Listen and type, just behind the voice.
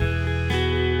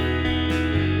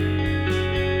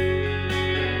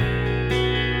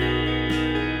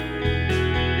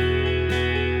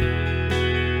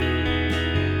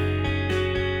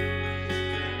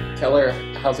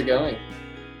How's it going?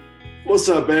 What's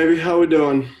up, baby? How we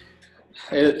doing?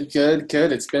 Good,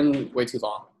 good. It's been way too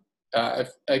long.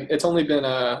 It's only been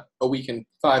a week and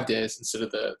 5 days instead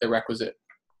of the requisite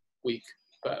week.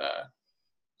 But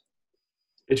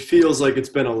It feels like it's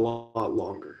been a lot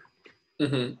longer.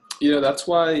 that's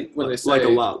why when they Like a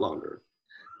say lot longer.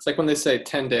 it's like when they say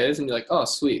 10 days, and you're like, oh,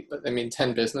 sweet, but they mean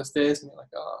 10 business days, and you're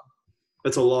like, oh,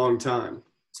 That's a long time.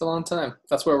 it's a long time.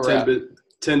 That's where we're 10, at. bu-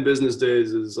 10 business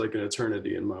days is like an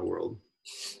eternity in my world.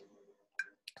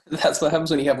 That's what happens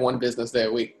when you have one business day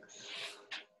a week.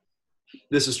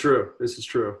 This is true. This is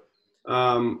true.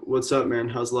 What's up, man?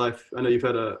 How's life? I know you've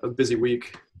had a busy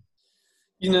week.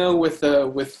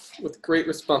 With great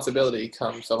responsibility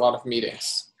comes a lot of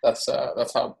meetings. That's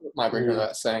how my version of Mm.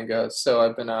 that saying goes. So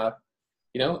I've been on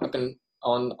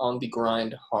the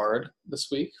grind hard this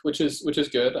week, which is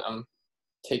good. I'm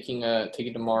taking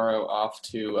tomorrow off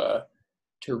to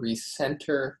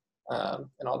recenter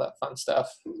and all that fun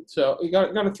stuff. So we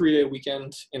got a 3 day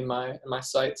weekend in my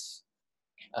sights,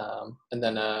 and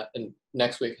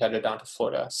next week headed down to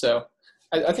Florida. So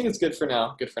I think it's good for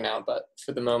now. Good for now, but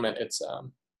for the moment,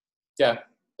 yeah,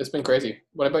 it's been crazy.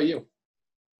 What about you?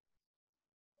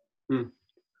 Hmm.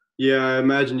 Yeah, I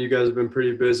imagine you guys have been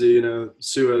pretty busy.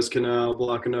 Suez Canal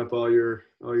blocking up all your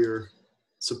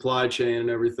supply chain and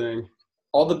everything.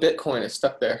 All the Bitcoin is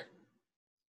stuck there.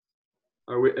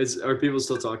 Are people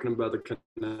still talking about the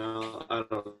canal? I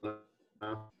don't know.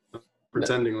 No,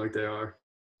 Pretending like they are.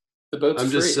 the boat's I'm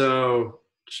just free. so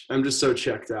I'm just so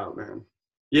checked out, man.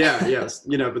 Yeah, yes,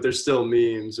 but there's still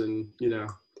memes, and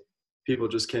people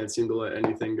just can't seem to let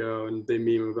anything go, and they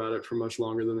meme about it for much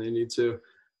longer than they need to.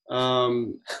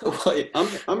 Um, Wait, I'm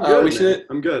we good, man. should.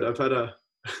 I'm good. I've had a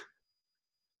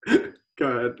go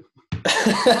ahead.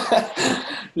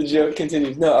 The joke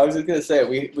continues. No, I was just gonna say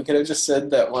we could have just said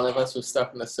that one of us was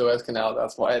stuck in the Suez Canal.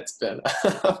 That's why it's been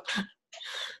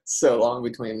so long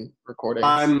between recordings.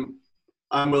 I'm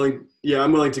I'm willing. Yeah,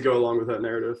 I'm willing to go along with that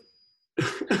narrative.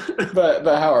 But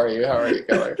how are you? How are you,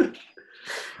 Keller?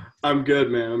 I'm good,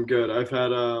 man. I'm good. I've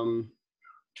had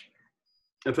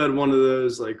one of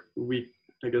those like week.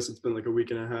 I guess it's been like a week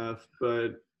and a half,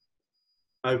 but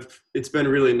it's been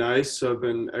really nice. So I've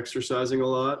been exercising a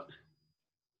lot,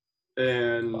 Love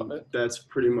and it. that's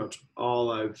pretty much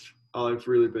all I've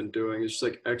really been doing is just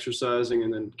like exercising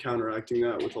and then counteracting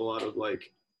that with a lot of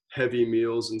like heavy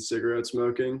meals and cigarette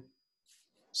smoking.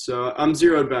 So I'm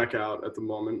zeroed back out at the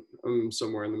moment. I'm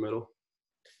somewhere in the middle.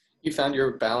 You found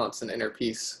your balance and inner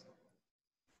peace.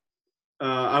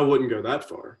 I wouldn't go that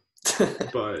far,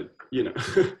 but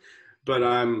but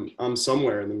I'm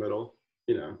somewhere in the middle.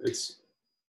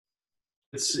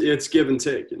 It's give and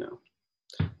take.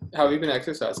 How have you been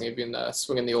exercising? Have you been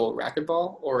swinging the old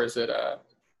racquetball, or is it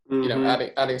Hmm.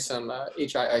 adding some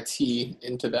HIIT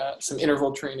into that, some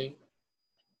interval training?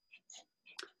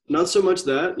 Not so much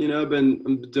that.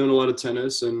 I'm doing a lot of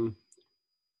tennis, and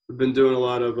I've been doing a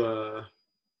lot of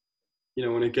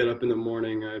when I get up in the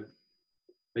morning,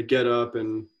 I get up,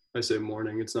 and I say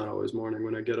morning. It's not always morning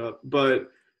when I get up, but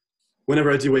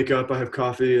whenever I do wake up, I have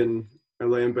coffee and I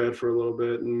lay in bed for a little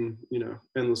bit and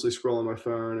endlessly scroll on my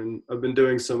phone. And I've been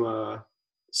doing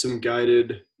some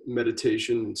guided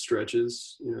meditation and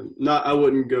stretches. Not I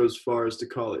wouldn't go as far as to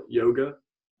call it yoga,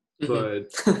 Hmm.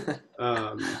 but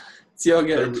um, It's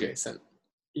yoga I, adjacent.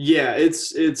 yeah,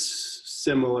 it's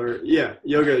similar. Yeah,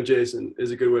 yoga adjacent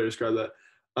is a good way to describe that.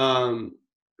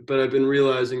 But I've been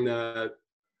realizing that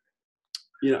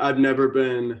I've never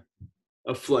been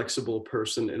a flexible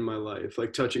person in my life.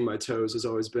 Like touching my toes has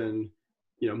always been,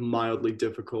 mildly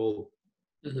difficult.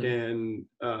 Hmm. And,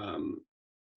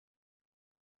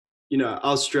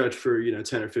 I'll stretch for,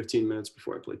 10 or 15 minutes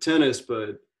before I play tennis,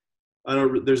 but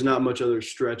there's not much other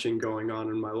stretching going on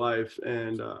in my life.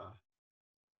 And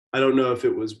I don't know if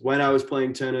it was when I was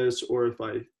playing tennis or if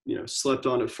I, slept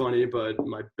on it funny, but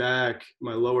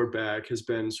my lower back has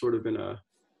been sort of in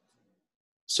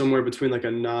somewhere between like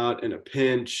a knot and a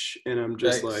pinch. And I'm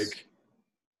just Nice. like,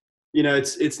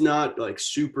 it's not like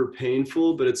super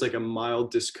painful, but it's like a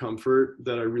mild discomfort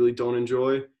that I really don't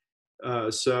enjoy.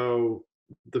 So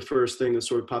the first thing that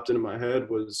sort of popped into my head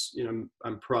was,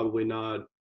 I'm probably not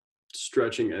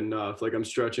stretching enough. Like I'm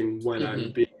stretching when I'm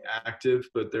Hmm. being active,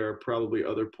 but there are probably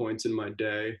other points in my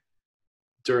day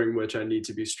during which I need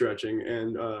to be stretching.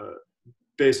 And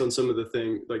based on some of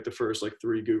the like the first like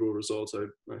three Google results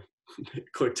I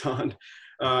clicked on,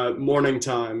 morning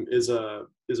time is a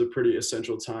pretty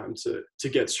essential time to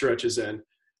get stretches in.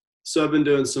 So I've been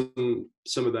doing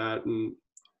some of that, and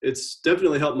it's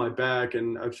definitely helped my back,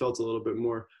 and I've felt a little bit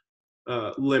more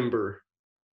limber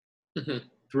Hmm.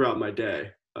 throughout my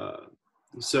day.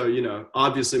 So,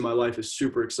 obviously my life is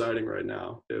super exciting right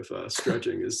now if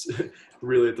stretching is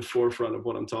really at the forefront of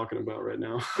what I'm talking about right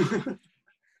now.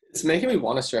 It's making me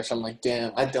want to stretch. I'm like,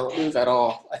 damn, I don't move at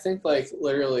all. I think like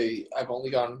literally I've only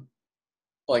gone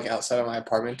like outside of my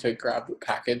apartment to grab a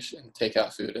package and take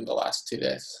out food in the last 2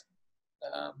 days.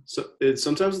 So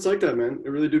sometimes it's like that, man. It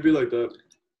really do be like that.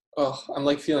 Oh, I'm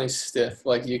like feeling stiff.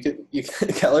 Like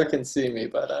Keller can see me,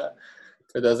 but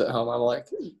for those at home, I'm like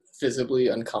visibly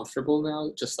uncomfortable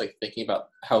now, just like thinking about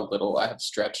how little I have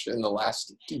stretched in the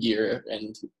last year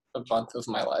and a month of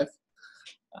my life.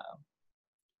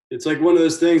 It's like one of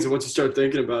those things that once you start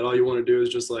thinking about it, all you want to do is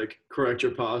just like correct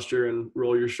your posture and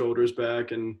roll your shoulders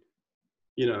back and,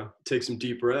 take some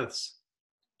deep breaths.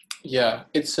 Yeah,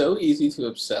 it's so easy to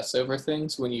obsess over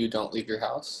things when you don't leave your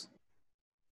house.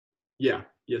 Yeah.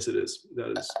 Yes, it is.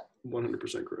 That is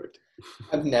 100% correct.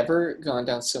 I've never gone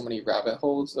down so many rabbit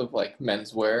holes of like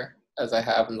menswear as I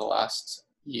have in the last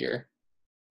year.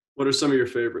 What are some of your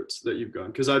favorites that you've gone?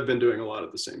 Because I've been doing a lot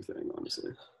of the same thing,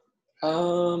 honestly.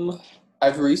 Um,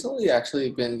 I've recently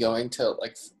actually been going to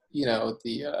like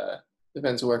the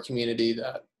menswear community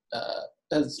that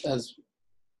has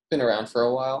been around for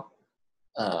a while,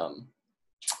 um,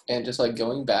 and just like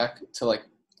going back to like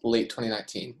late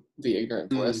 2019, the Ignorant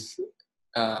Mm. Bliss.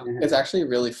 It's actually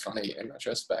really funny in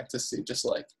retrospect to see just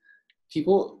like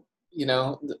people,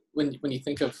 when you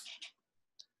think of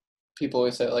people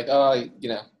always say like, oh,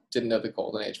 didn't know the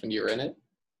golden age when you were in it.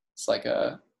 It's like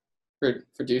for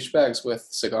douchebags with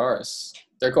cigars,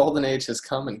 their golden age has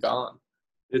come and gone.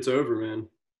 It's over, man.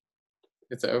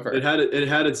 It's over. It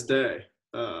had its day,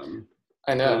 I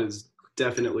but it know. is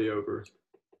definitely over.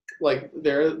 Like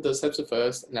there are those types of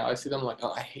photos. Now I see them like,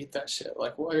 oh, I hate that shit.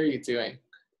 Like, what are you doing?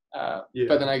 But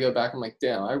Yeah. then I go back. I'm like,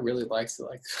 damn, I really liked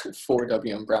like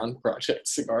 4W Brown Project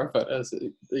cigar photos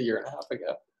a year and a half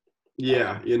ago.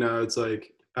 Yeah, it's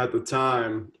like at the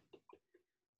time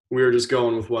we were just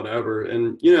going with whatever.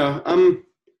 And I'm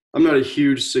not a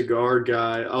huge cigar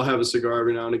guy. I'll have a cigar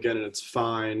every now and again and it's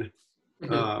fine.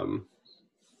 Mhm. Um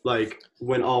like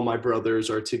when all my brothers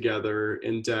are together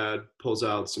and dad pulls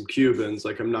out some Cubans,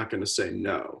 like I'm not going to say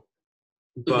no.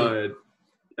 Mhm.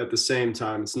 But at the same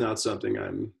time it's not something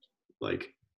I'm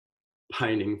like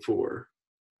pining for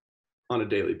on a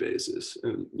daily basis.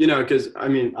 And because I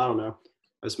mean, I don't know.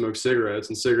 I smoke cigarettes,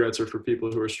 and cigarettes are for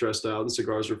people who are stressed out, and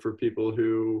cigars are for people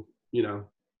who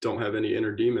don't have any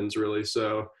inner demons really.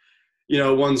 So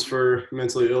one's for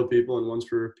mentally ill people, and one's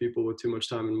for people with too much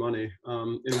time and money.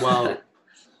 And while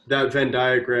that Venn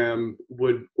diagram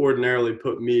would ordinarily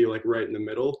put me like right in the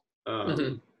middle,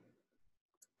 Mhm.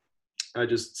 I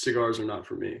just cigars are not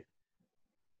for me.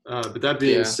 But that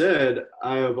being Yeah. said,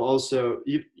 I have also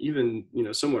even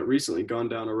somewhat recently gone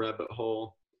down a rabbit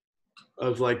hole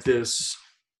of like this,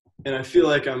 and I feel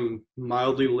like I'm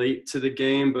mildly late to the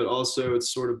game, but also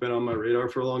it's sort of been on my radar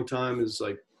for a long time. Is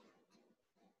like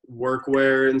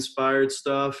workwear inspired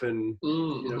stuff, and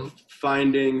Mm-hmm.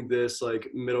 finding this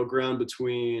like middle ground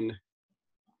between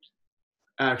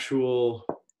actual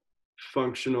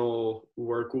functional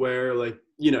workwear, like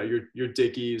your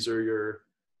Dickies or your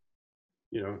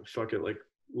fuck it,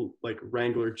 like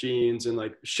Wrangler jeans and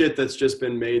like shit that's just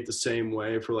been made the same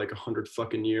way for like 100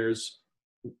 fucking years.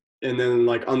 And then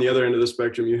like on the other end of the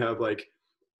spectrum, you have like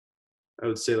I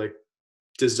would say like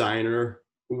designer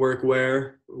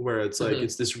workwear where it's like Mm-hmm.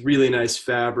 it's this really nice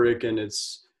fabric and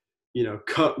it's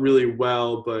cut really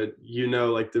well, but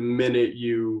like the minute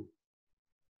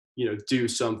do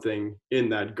something in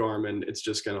that garment, it's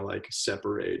just gonna like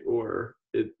separate, or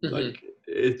Mm-hmm.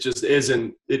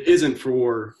 it isn't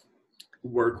for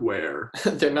workwear.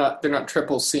 They're not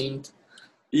triple seamed.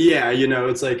 Yeah,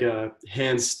 it's like a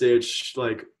hand stitch,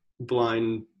 like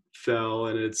blind fell,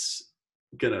 and it's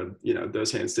gonna,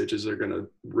 those hand stitches are gonna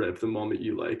rip the moment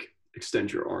you like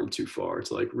extend your arm too far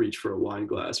to like reach for a wine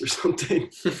glass or something.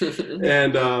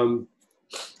 And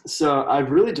so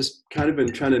I've really just kind of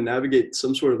been trying to navigate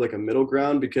some sort of like a middle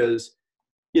ground because,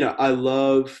 I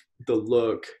love the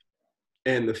look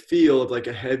and the feel of like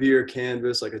a heavier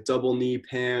canvas, like a double knee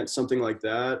pant, something like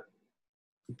that.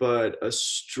 But a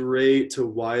straight to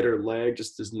wider leg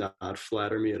just does not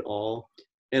flatter me at all.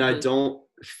 And I Mhm. don't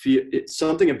feel it's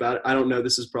something about it. I don't know.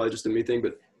 This is probably just a me thing,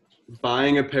 but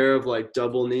buying a pair of like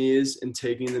double knees and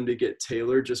taking them to get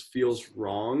tailored just feels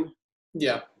wrong.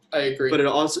 Yeah, I agree. But it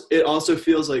also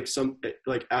feels like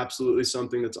like absolutely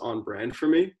something that's on brand for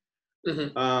me.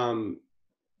 Hmm. Um,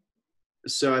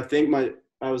 so I think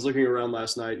I was looking around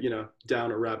last night,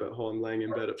 down a rabbit hole. I'm laying in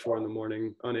bed at 4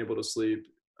 a.m, unable to sleep,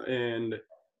 and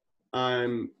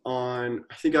I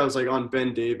think I was like on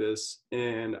Ben Davis,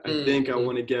 and I think I Mm-hmm.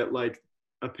 want to get like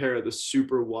a pair of the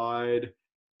super wide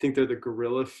think they're the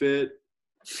Gorilla Fit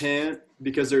pant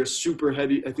because they're super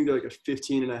heavy. I think they're like a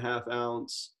 15 and a half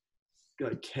ounce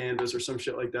like canvas or some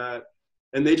shit like that.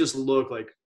 And they just look like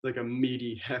a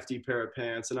meaty, hefty pair of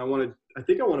pants. And I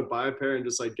think I want to buy a pair and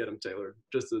just like get them tailored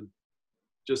just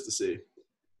to see.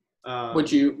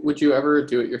 Would you ever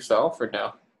do it yourself or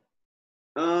no?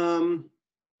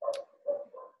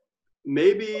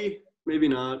 Maybe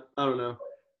not. I don't know.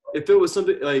 If it was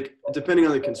something like depending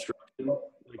on the construction,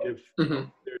 like if there's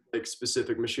like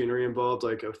specific machinery involved,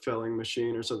 like a felling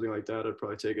machine or something like that, I'd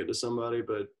probably take it to somebody.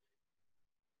 But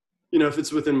you know, if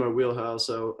it's within my wheelhouse,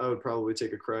 so I would probably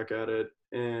take a crack at it.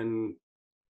 And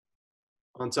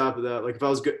on top of that, like if I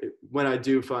was when I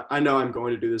do find, I know I'm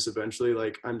going to do this eventually.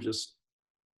 Like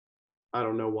I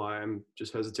don't know why I'm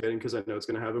just hesitating because I know it's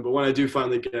going to happen. But when I do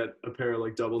finally get a pair of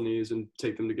like double knees and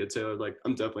take them to get tailored, like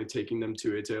I'm definitely taking them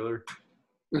to a tailor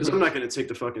because I'm not going to take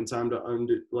the fucking time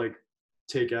to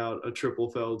take out a triple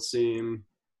felled seam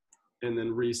and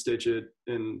then restitch it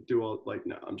and do all like,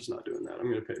 no, I'm just not doing that.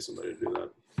 I'm going to pay somebody to do that.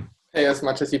 Pay as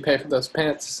much as you pay for those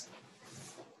pants.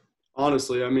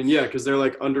 Honestly, I mean, yeah, because they're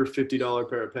like under $50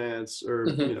 pair of pants or,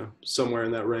 you know, somewhere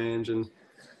in that range. And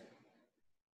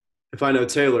if I know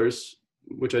tailors,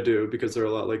 which I do because they're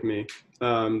a lot like me,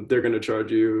 they're going to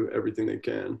charge you everything they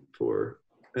can for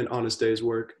an honest day's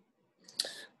work.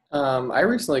 I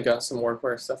recently got some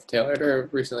workwear stuff tailored, or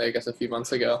recently, I guess a few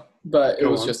months ago, but it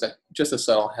was just a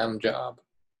subtle hem job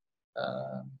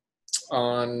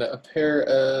on a pair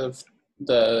of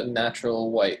the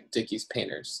natural white Dickies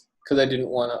painters because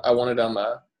I wanted them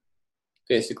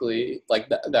basically like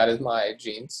that is my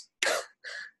jeans.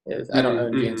 I don't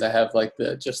own jeans. I have like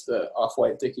the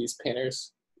off-white Dickies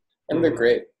painters, and they're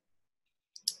great.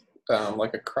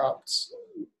 Like a cropped,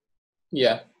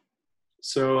 yeah.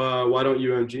 So why don't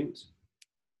you own jeans?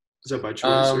 Is that by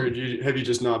choice, or have you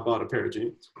just not bought a pair of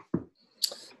jeans?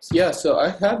 Yeah, so I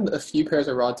had a few pairs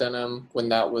of raw denim when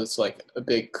that was like a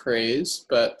big craze,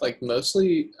 but like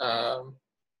mostly. I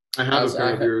have a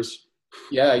pair of yours.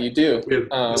 Yeah, you do. We have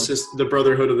the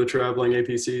Brotherhood of the Traveling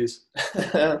APCs.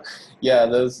 Yeah,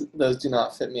 those do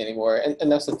not fit me anymore,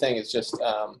 and that's the thing. It's just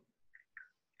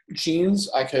jeans.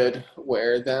 I could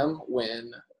wear them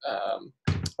when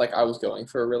like I was going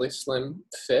for a really slim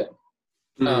fit,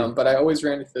 but I always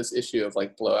ran into this issue of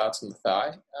like blowouts in the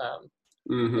thigh.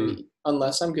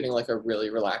 Unless I'm getting like a really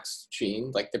relaxed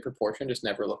jean, like the proportion just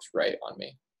never looks right on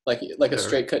me. Like a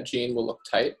straight cut jean will look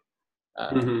tight.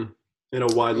 And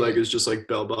a wide leg is just like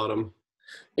bell bottom.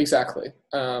 Exactly.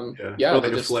 Yeah. Or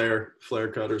like a flare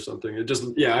cut or something. It just,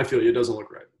 I feel you. It doesn't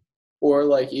look right. Or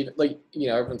like even like, you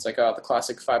know, everyone's like, oh, the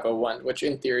classic 501, which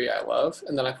in theory I love.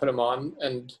 And then I put them on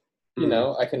and, you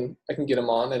know, I can get them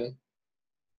on and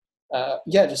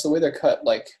just the way they're cut.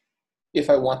 Like if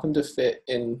I want them to fit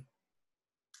in,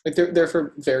 like they're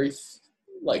for very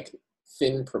like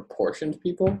thin proportioned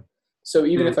people. So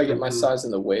even if I get my size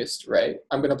in the waist, right,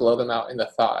 I'm going to blow them out in the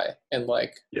thigh in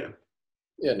like,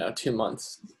 2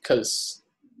 months because,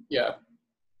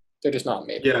 they're just not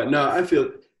made. Yeah, no, I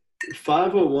feel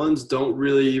 501s don't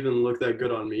really even look that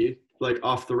good on me, like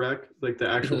off the rack, like the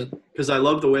actual, because I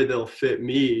love the way they'll fit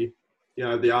me. You know,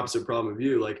 I have the opposite problem of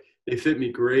you. Like they fit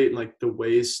me great in like the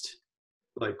waist,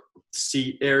 like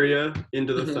seat area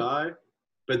into the thigh.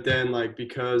 But then like,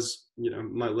 because, you know,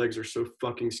 my legs are so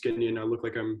fucking skinny and I look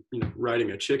like I'm, you know,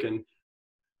 riding a chicken,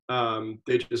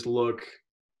 they just look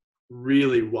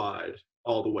really wide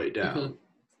all the way down. Even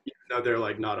though they're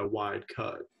like not a wide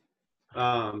cut.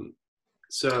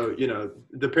 So, you know,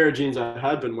 the pair of jeans I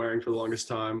had been wearing for the longest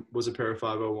time was a pair of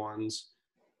 501s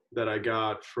that I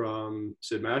got from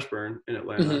Sid Mashburn in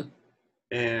Atlanta.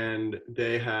 And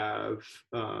they have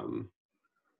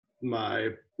my,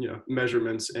 you know,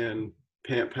 measurements and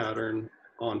pant pattern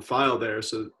on file there.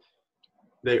 So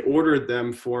they ordered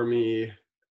them for me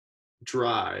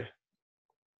dry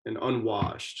and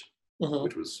unwashed,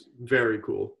 which was very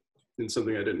cool and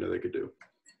something I didn't know they could do.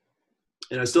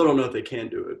 And I still don't know if they can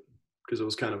do it because it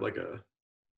was kind of like a,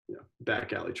 you know,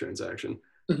 back alley transaction.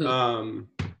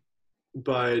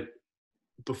 But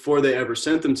before they ever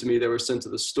sent them to me, they were sent to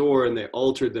the store and they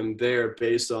altered them there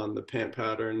based on the pant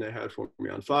pattern they had for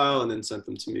me on file and then sent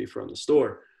them to me from the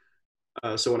store.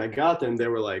 So when I got them, they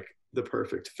were like the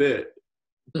perfect fit,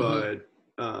 but,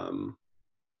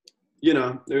 you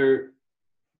know,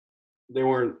 they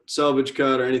weren't salvage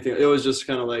cut or anything. It was just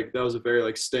kind of like, that was a very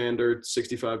like standard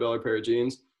 $65 pair of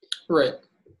jeans. Right.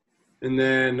 And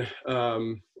then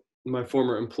my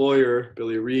former employer,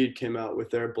 Billy Reed, came out with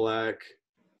their black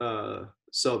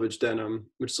selvage denim,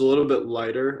 which is a little bit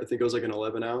lighter. I think it was like an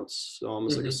 11 ounce, so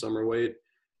almost like a summer weight.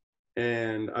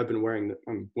 And I'm wearing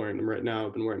them right now.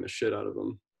 I've been wearing the shit out of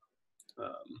them.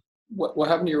 What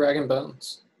happened to your rag and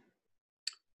bones?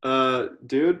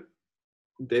 Dude,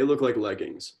 they look like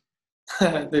leggings.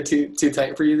 They're too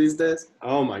tight for you these days?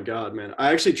 Oh my God, man.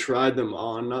 I actually tried them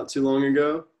on not too long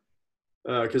ago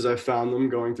because I found them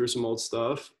going through some old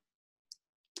stuff.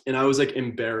 And I was like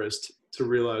embarrassed to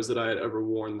realize that I had ever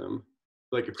worn them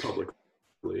like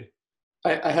publicly.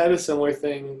 I had a similar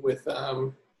thing with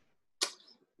some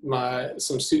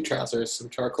suit trousers, some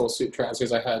charcoal suit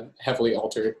trousers I had heavily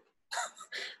altered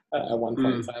at one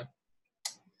point in time.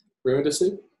 Ruined a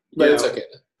suit? But Yeah, it's okay.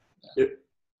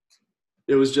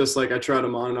 it was just like I tried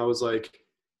them on and I was like,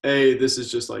 A, this is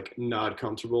just like not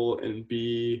comfortable, and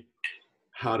B,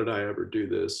 how did I ever do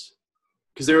this?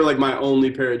 Because they were like my only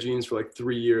pair of jeans for like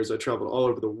 3 years. I traveled all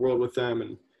over the world with them,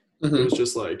 and it was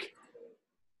just like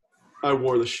I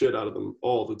wore the shit out of them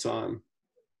all the time.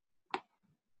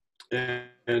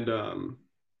 And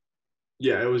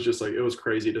yeah, it was just like it was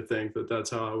crazy to think that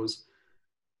that's how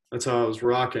I was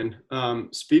rocking.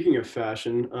 Speaking of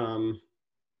fashion,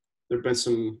 there've been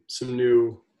some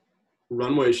new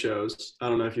runway shows. I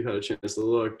don't know if you've had a chance to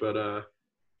look, but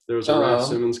there was a Raf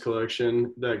Simons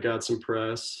collection that got some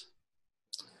press.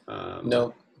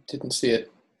 No, didn't see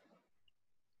it.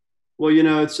 Well, you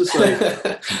know, it's just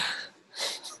like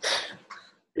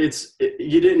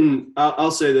you didn't.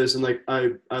 I'll say this, and like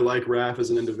I like Raf as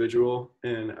an individual,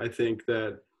 and I think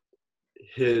that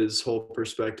his whole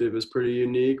perspective is pretty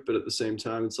unique. But at the same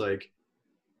time, it's like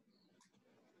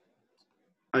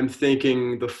I'm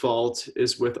thinking the fault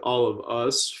is with all of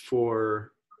us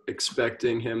for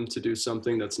expecting him to do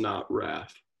something that's not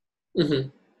Raf. Mm-hmm.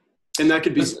 And that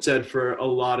could be said for a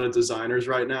lot of designers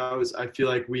right now. Is I feel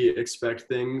like we expect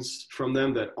things from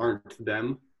them that aren't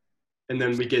them, and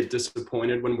then we get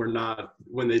disappointed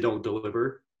when they don't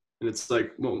deliver. And it's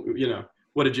like, well, you know,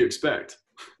 what did you expect?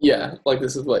 Yeah, like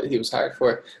this is what he was hired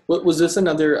for. Was this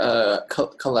another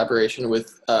collaboration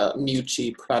with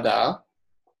Miucci Prada?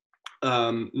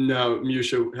 No,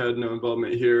 Musha had no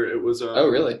involvement here. It was. Oh,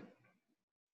 really?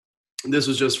 This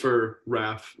was just for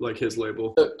Raf, like his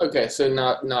label. Okay, so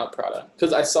not Prada,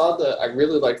 because I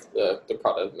really liked the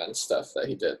Prada men's stuff that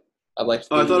he did. I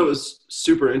thought it was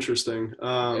super interesting.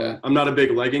 Yeah. I'm not a big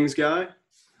leggings guy,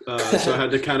 so I had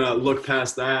to kind of look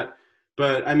past that.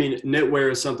 But I mean,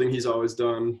 knitwear is something he's always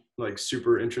done like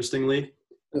super interestingly.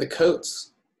 And the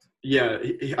coats. Yeah,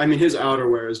 I mean, his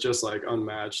outerwear is just like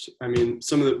unmatched. I mean,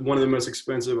 one of the most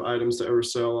expensive items to ever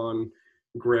sell on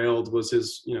Grailed was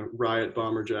his, you know, Riot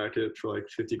bomber jacket for like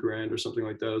 50 grand or something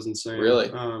like that. It was insane. Really?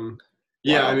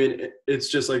 Yeah, wow. I mean, it's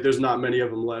just like there's not many of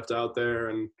them left out there,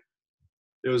 and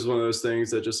it was one of those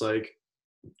things that just like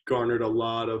garnered a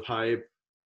lot of hype,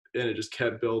 and it just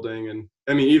kept building. And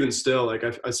I mean, even still, like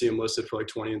I see him listed for like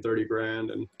 20 and 30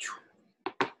 grand, and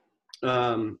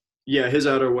yeah, his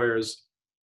outerwear is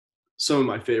some of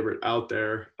my favorite out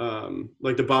there.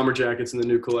 Like the bomber jackets in the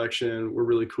new collection were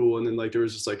really cool, and then like there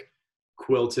was just like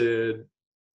quilted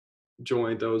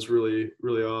joint that was really,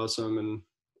 really awesome. And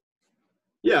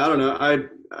yeah, I don't know,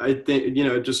 I think, you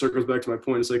know, it just circles back to my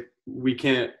point. It's like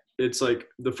it's like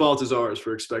the fault is ours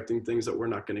for expecting things that we're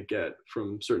not going to get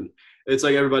from certain. It's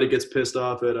like everybody gets pissed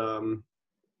off at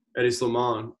Eddie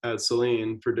Slimane at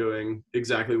Celine for doing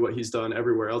exactly what he's done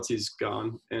everywhere else he's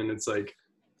gone, and it's like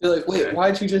you're like, wait,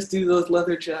 why'd you just do those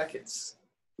leather jackets?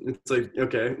 It's like,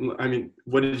 okay, I mean,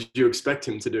 what did you expect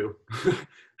him to do?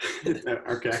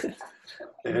 Okay.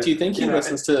 Do you think he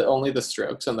listens to only the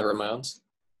Strokes and the Ramones?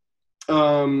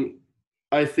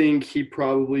 I think he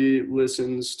probably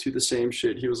listens to the same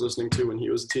shit he was listening to when he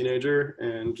was a teenager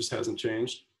and just hasn't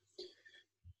changed.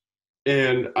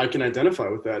 And I can identify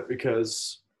with that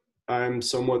because I'm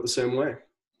somewhat the same way.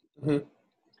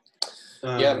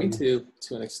 Mm-hmm. Yeah, me too,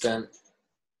 to an extent.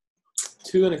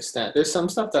 To an extent. There's some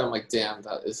stuff that I'm like, damn,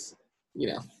 that is, you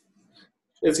know,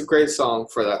 it's a great song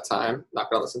for that time. Not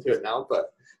going to listen to it now,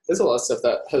 but there's a lot of stuff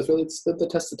that has really stood the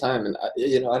test of time. And,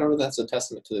 you know, I don't know if that's a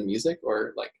testament to the music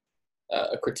or like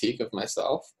a critique of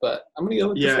myself, but I'm going to go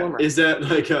with the former. Is that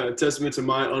like a testament to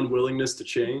my unwillingness to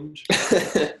change?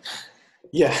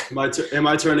 Yeah. Am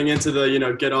I turning into the, you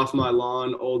know, get off my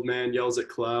lawn, old man yells at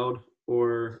cloud,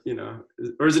 or, you know,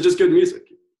 or is it just good music?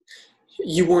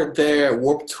 You weren't there.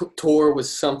 Warped Tour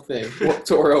was something. Warped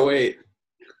Tour 08.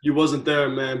 You wasn't there,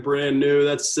 man. Brand new.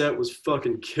 That set was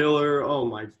fucking killer. Oh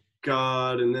my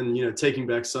God. And then, you know, Taking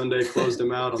Back Sunday closed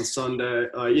him out on Sunday.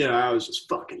 Yeah, I was just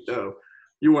fucking dope.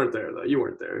 You weren't there though. You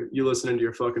weren't there. You listening to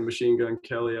your fucking Machine Gun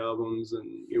Kelly albums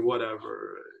and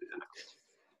whatever. You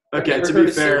know. Okay, to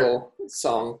be fair, single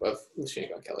song of Machine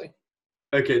Gun Kelly.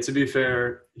 Okay, to be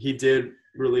fair, he did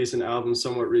release an album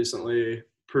somewhat recently,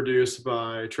 produced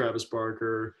by Travis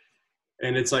Barker,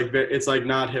 and it's like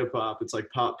not hip hop, it's like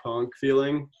pop punk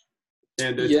feeling,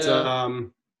 and Yeah.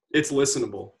 it's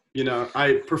listenable. You know,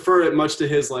 I prefer it much to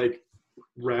his like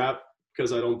rap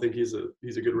because I don't think he's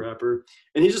a good rapper,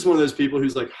 and he's just one of those people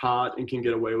who's like hot and can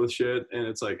get away with shit, and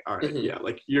it's like, all right, Hmm. yeah,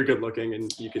 like you're good looking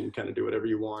and you can kind of do whatever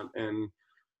you want, and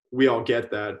we all get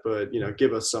that, but you know,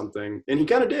 give us something. And he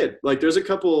kind of did. Like there's a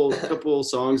couple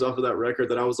songs off of that record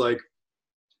that I was like,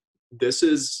 this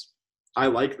is, I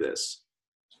like this.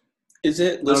 Is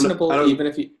it I don't know. listenable even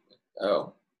if you?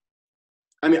 Oh,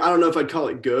 I mean, I don't know if I'd call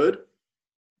it good,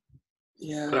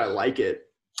 yeah. but I like it.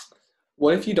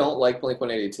 What if you don't like Blink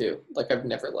 182? Like I've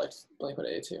never liked Blink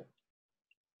 182.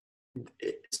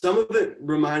 Some of it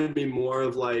reminded me more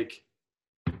of like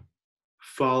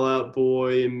Fall Out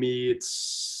Boy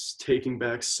meets Taking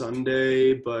Back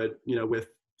Sunday, but you know, with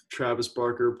Travis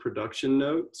Barker production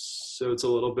notes. So it's a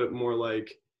little bit more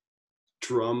like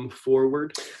drum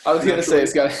forward. I was gonna say Naturally.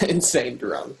 it's got an insane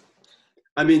drum.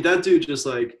 I mean, that dude just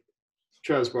like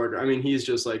Travis Barker. I mean, he's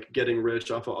just like getting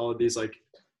rich off of all of these like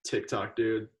TikTok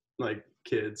dude like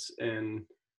kids and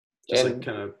just like And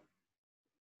kind of.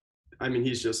 I mean,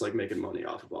 he's just like making money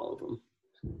off of all of them.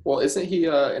 well, isn't he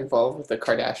involved with the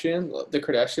Kardashians? The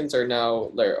Kardashians are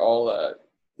now they're all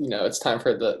it's time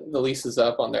for the leases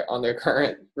up on their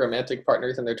current romantic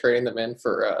partners, and they're trading them in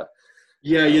for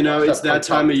Yeah, you know, what's it's that that punk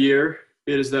time pop? of year.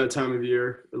 It is that time of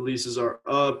year. The leases are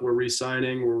up. We're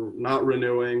re-signing. We're not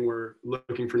renewing. We're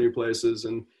looking for new places.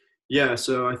 And yeah,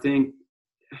 so I think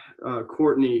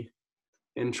Courtney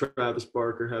and Travis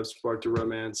Barker have sparked a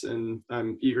romance, and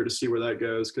I'm eager to see where that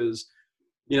goes because,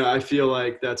 you know, I feel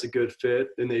like that's a good fit.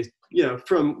 And they, you know,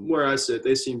 from where I sit,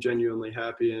 they seem genuinely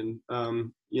happy. And,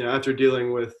 you know, after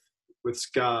dealing with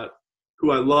Scott,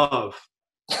 who I love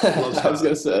I was Scott.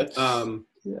 gonna say,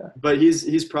 yeah, But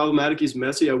he's problematic. He's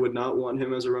messy. I would not want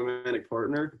him as a romantic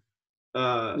partner.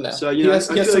 no, So you know, he I has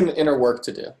feel some like inner work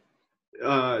to do.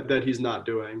 that he's not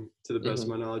doing to the best of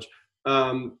Hmm. my knowledge.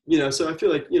 You know, so I feel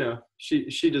like you know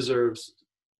she deserves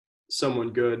someone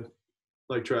good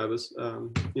like Travis.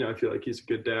 You know, I feel like he's a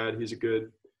good dad. He's a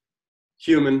good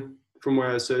human. From where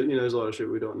I sit, you know, there's a lot of shit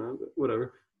we don't know, but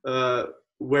whatever.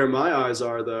 Where my eyes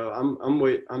are though,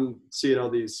 I'm seeing all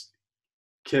these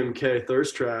Kim K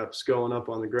thirst traps going up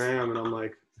on the gram, and I'm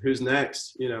like, who's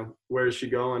next? You know, where is she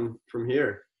going from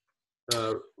here?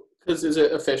 Uh, Because is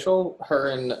it official? Her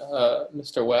and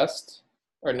Mr. West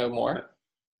or no more?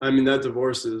 I mean, that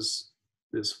divorce is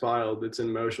filed. It's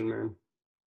in motion, man.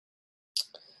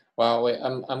 Wow, wait,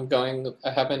 I'm going.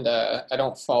 I haven't. I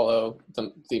don't follow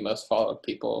the most followed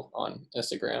people on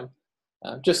Instagram,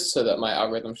 just so that my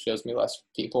algorithm shows me less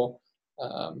people.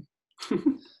 Um,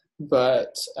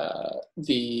 but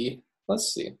the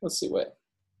let's see what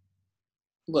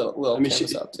I Lil mean, Kim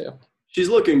is up to. she's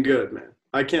looking good, man.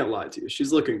 I can't lie to you.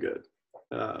 She's looking good.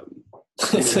 I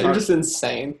mean, They're just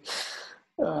insane.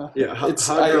 yeah, It's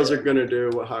hot girls are gonna do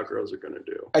what hot girls are gonna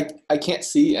do. I can't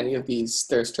see any of these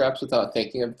thirst traps without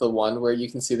thinking of the one where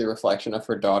you can see the reflection of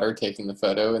her daughter taking the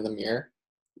photo in the mirror.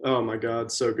 Oh my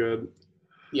god, so good,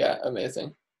 Yeah,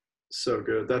 amazing. so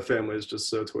good. That family is just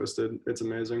so twisted. It's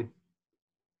amazing.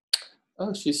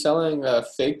 Oh, she's selling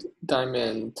fake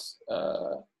diamond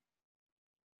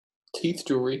teeth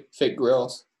jewelry, fake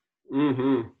grills.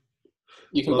 Mm-hmm.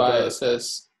 You can Love buy it. It that.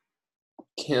 says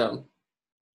Kim.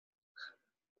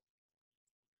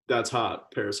 That's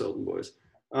hot, Paris Hilton boys.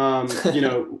 You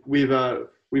know,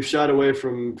 we've shied away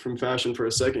from fashion for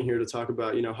a second here to talk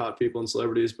about you know hot people and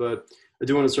celebrities, but I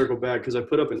do want to circle back because I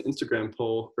put up an Instagram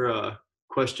poll or a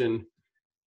question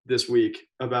this week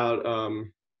about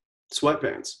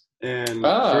sweatpants. And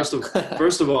Ah,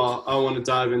 first of all, I want to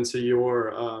dive into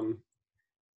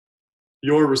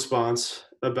your response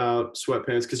about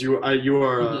sweatpants because you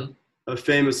are hmm. a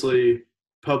famously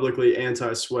publicly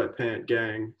anti sweatpant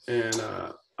gang, and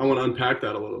I want to unpack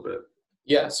that a little bit.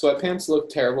 Yeah, sweatpants look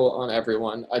terrible on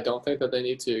everyone. I don't think that they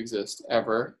need to exist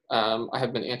ever. I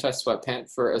have been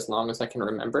anti-sweatpant for as long as I can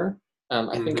remember.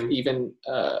 I think Mm-hmm. even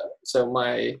so,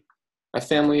 my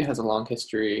family has a long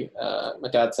history. My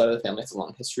dad's side of the family has a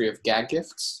long history of gag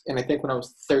gifts, and I think when I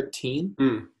was 13,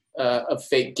 Mm. a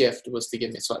fake gift was to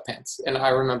give me sweatpants, and I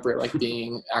remember like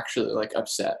being actually like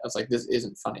upset. I was like, "This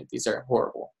isn't funny. These are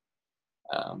horrible."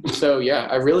 So yeah,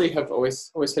 I really have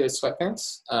always hated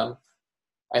sweatpants.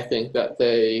 I think that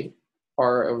they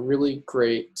are a really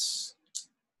great,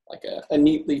 like a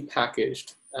neatly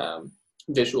packaged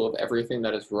visual of everything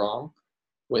that is wrong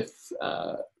with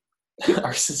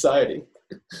our society.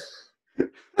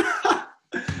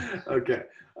 Okay.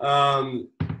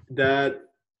 That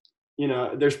you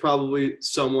know, there's probably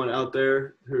someone out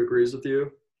there who agrees with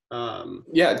you. Um,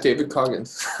 Yeah, David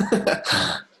Coggins.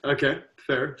 okay,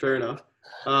 Fair enough.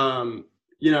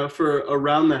 For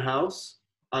around the house,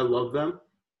 I love them.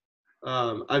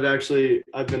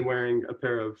 I've been wearing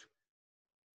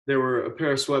there were a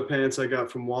pair of sweatpants I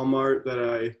got from Walmart that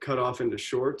I cut off into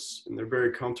shorts, and they're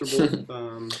very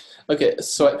comfortable. Okay,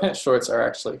 sweatpants shorts are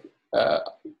actually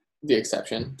the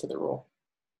exception to the rule.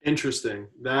 Interesting.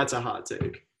 That's a hot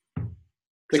take.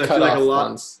 The I feel like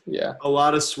ones, yeah. a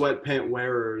lot of sweatpant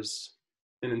wearers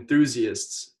and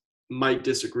enthusiasts might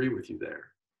disagree with you there.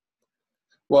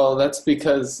 Well, that's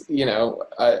because,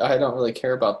 I don't really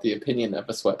care about the opinion of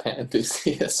a sweatpant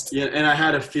enthusiast. Yeah, and I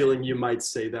had a feeling you might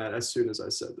say that as soon as I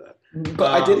said that.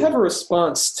 But I did have a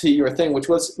response to your thing, which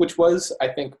was I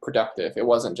think productive. It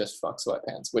wasn't just fuck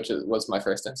sweatpants, which was my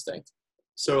first instinct.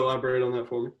 So elaborate on that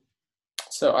for me.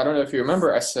 So I don't know if you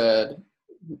remember, I said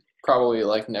probably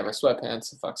like never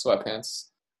sweatpants, fuck sweatpants.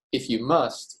 If you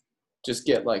must, just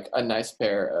get like a nice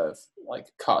pair of like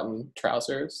cotton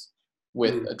trousers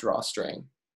with a drawstring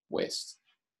waist,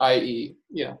 i.e.,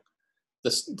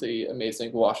 the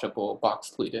amazing washable box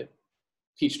pleated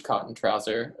peached cotton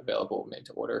trouser available made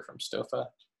to order from Stofa.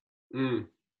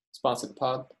 Sponsor the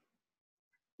pod.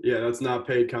 Yeah, that's not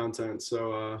paid content.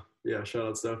 So shout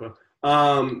out Stofa.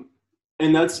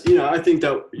 And that's, I think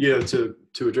that,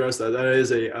 to address that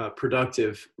is a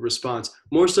productive response,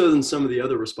 more so than some of the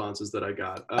other responses that I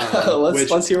got.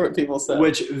 Let's hear what people said.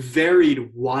 Which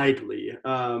varied widely,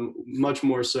 much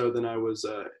more so than I was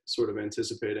sort of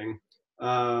anticipating.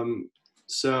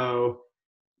 So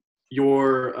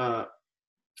your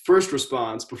first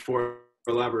response before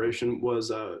elaboration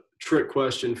was a trick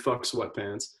question, fuck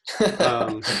sweatpants.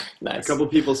 Nice. A couple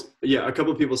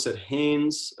people said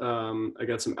Hanes. I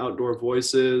got some outdoor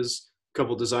voices. A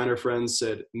couple designer friends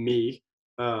said me,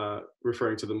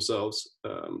 referring to themselves,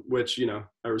 which,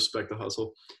 I respect the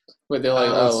hustle. Wait, they're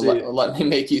like, let me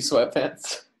make you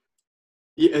sweatpants.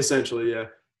 Yeah, essentially, yeah.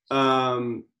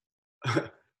 Our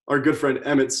good friend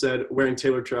Emmett said wearing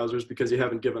tailored trousers because you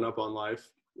haven't given up on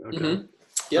life. Okay. Mm-hmm.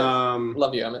 Yeah.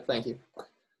 Love you, Emmett. Thank you.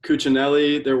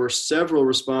 Cuccinelli, there were several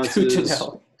responses.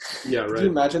 Cuccinelli. Yeah, right. Can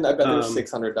you imagine? I bet there's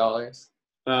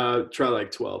 $600. Try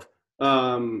like 12.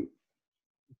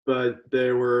 But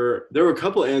there were a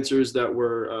couple answers that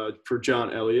were for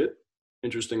John Elliott,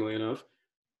 interestingly enough.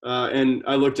 And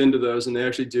I looked into those, and they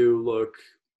actually do look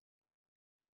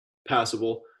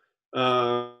passable.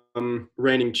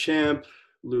 Reigning Champ,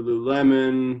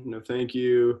 Lululemon, no thank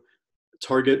you.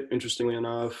 Target, interestingly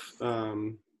enough.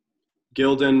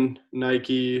 Gildan,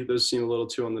 Nike, those seem a little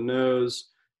too on the nose.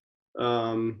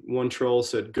 One troll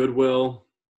said Goodwill.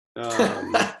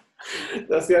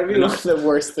 That's gotta be one of the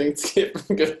worst things to get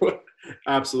from Goodwill.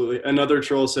 Absolutely. Another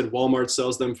troll said Walmart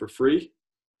sells them for free,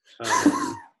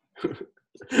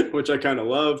 which I kind of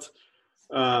loved.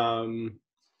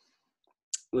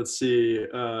 Let's see.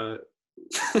 One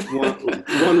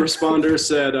responder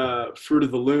said Fruit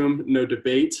of the Loom, no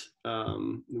debate,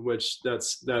 which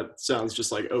that sounds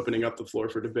just like opening up the floor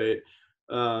for debate.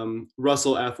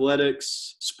 Russell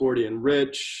Athletics, Sporty and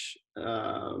Rich.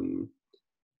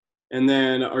 And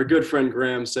then our good friend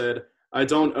Graham said, I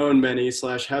don't own many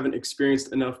 / haven't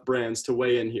experienced enough brands to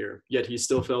weigh in here, yet he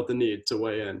still felt the need to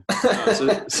weigh in.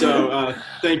 So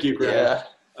thank you, Graham.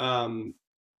 Yeah.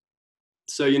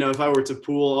 So, if I were to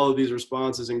pool all of these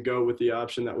responses and go with the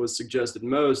option that was suggested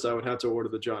most, I would have to order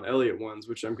the John Elliott ones,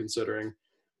 which I'm considering.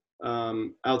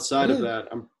 Outside of that,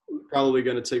 I'm probably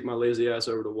going to take my lazy ass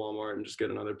over to Walmart and just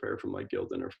get another pair from like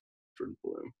Gildan or Fruit of the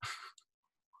Loom.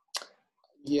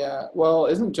 Yeah, well,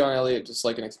 isn't John Elliott just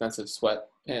like an expensive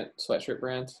sweatshirt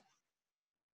brand?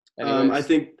 I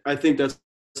think that's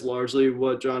largely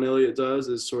what John Elliott does,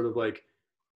 is sort of like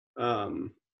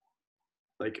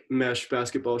mesh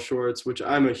basketball shorts, which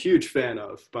I'm a huge fan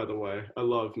of, by the way. I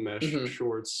love mesh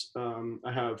shorts.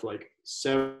 I have like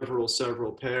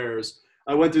several pairs.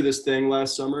 I went through this thing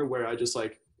last summer where I just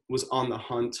like was on the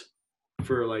hunt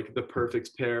for like the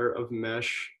perfect pair of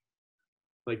mesh,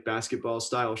 like basketball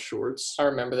style shorts. I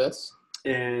remember this.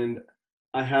 And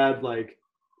I had like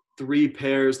 3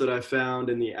 pairs that I found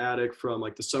in the attic from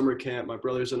like the summer camp my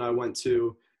brothers and I went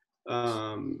to.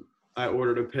 I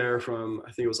ordered a pair from,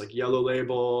 I think it was like Yellow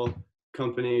Label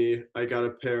company. I got a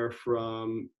pair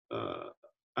from, I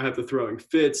have the Throwing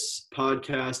Fits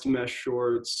podcast mesh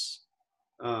shorts.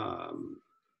 I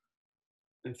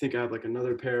think I have like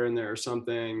another pair in there or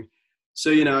something. So,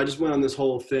 I just went on this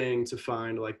whole thing to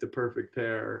find like the perfect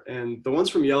pair. And the ones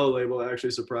from Yellow Label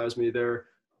actually surprised me. They're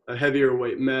a heavier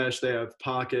weight mesh. They have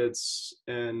pockets.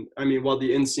 And I mean, while the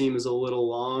inseam is a little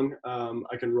long,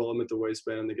 I can roll them at the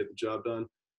waistband and they get the job done.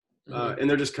 And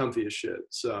they're just comfy as shit.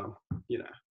 So,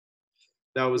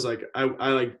 that was like,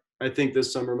 I like I think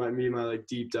this summer might be my like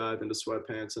deep dive into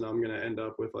sweatpants, and I'm gonna end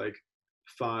up with like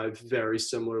 5 very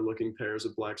similar looking pairs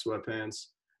of black sweatpants.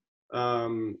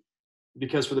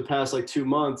 Because for the past like 2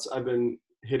 months, I've been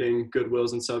hitting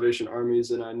Goodwills and Salvation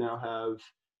Armies, and I now have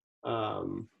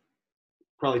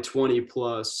probably 20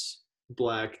 plus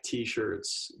black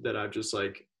t-shirts that I've just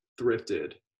like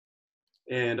thrifted.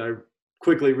 And I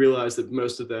quickly realized that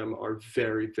most of them are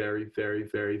very, very, very,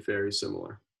 very, very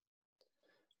similar.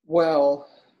 Well,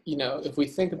 you know, if we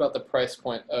think about the price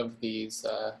point of these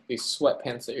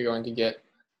sweatpants that you're going to get,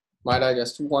 might I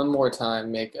just one more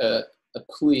time make a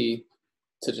plea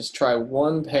to just try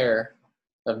one pair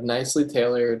of nicely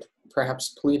tailored, perhaps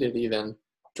pleated even,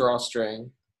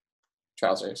 drawstring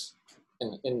trousers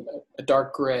in a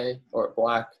dark gray or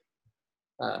black,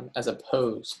 as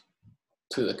opposed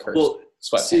to the cursed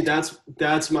sweatpants. See,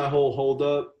 that's my whole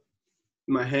holdup.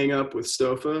 My hang up with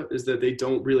Stofa is that they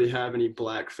don't really have any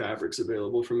black fabrics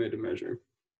available for made to measure.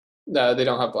 No, they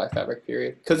don't have black fabric,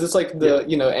 period. Because it's like the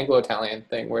Anglo-Italian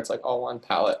thing where it's like all one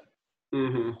palette,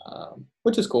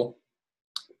 which is cool.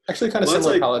 Actually, kind of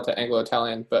similar palette to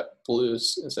Anglo-Italian, but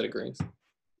blues instead of greens.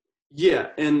 Yeah,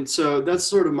 and so that's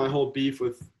sort of my whole beef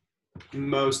with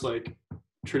most like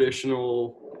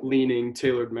traditional leaning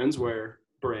tailored menswear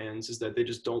brands is that they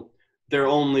just don't. Their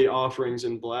only offerings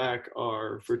in black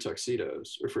are for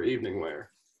tuxedos or for evening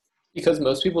wear. Because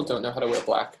most people don't know how to wear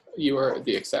black. You are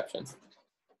the exception.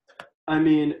 I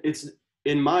mean, it's,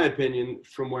 in my opinion,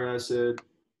 from where I sit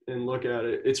and look at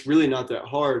it, it's really not that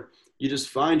hard. You just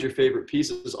find your favorite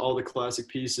pieces, all the classic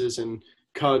pieces and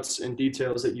cuts and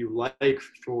details that you like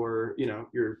for, you know,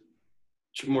 your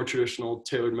more traditional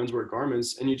tailored menswear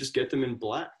garments, and you just get them in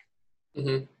black.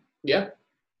 Mm-hmm. Yeah.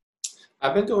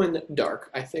 I've been going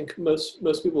dark. I think most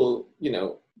people, you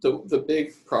know, the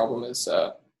big problem is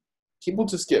people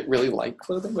just get really light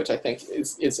clothing, which I think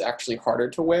is actually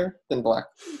harder to wear than black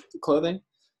clothing.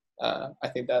 I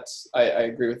think I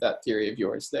agree with that theory of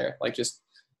yours there. Like, just,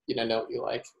 you know what you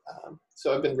like.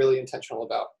 So I've been really intentional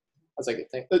about, as I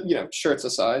get things, you know, shirts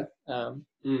aside,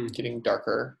 getting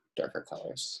darker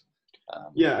colors.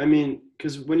 Yeah, I mean,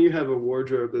 because when you have a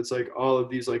wardrobe that's like all of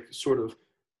these like sort of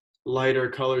lighter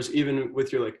colors, even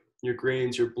with your like your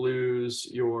greens, your blues,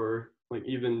 your like,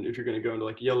 even if you're going to go into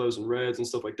like yellows and reds and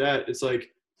stuff like that, it's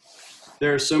like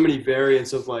there are so many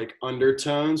variants of like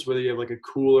undertones, whether you have like a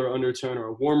cooler undertone or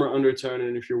a warmer undertone,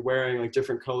 and if you're wearing like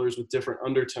different colors with different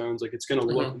undertones, like it's going to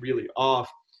look really off.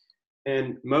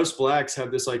 And most blacks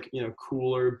have this like, you know,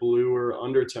 cooler, bluer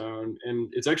undertone,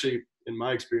 and it's actually, in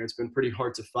my experience, been pretty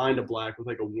hard to find a black with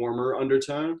like a warmer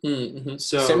undertone.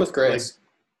 So same with grays.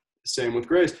 Same with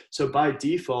grays. So by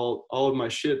default, all of my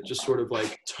shit just sort of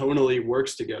like tonally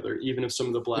works together, even if some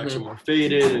of the blacks are more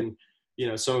faded and, you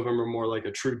know, some of them are more like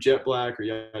a true jet black or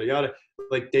yada, yada.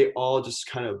 Like they all just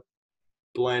kind of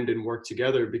blend and work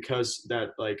together because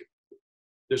that like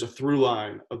there's a through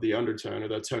line of the undertone or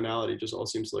that tonality just all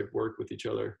seems to like work with each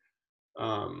other.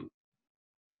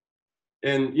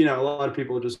 And, you know, a lot of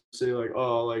people just say like,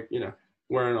 oh, like, you know,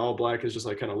 wearing all black is just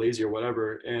like kind of lazy or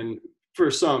whatever. And for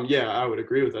some, yeah, I would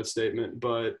agree with that statement.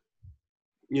 But,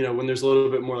 you know, when there's a little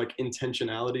bit more like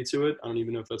intentionality to it, I don't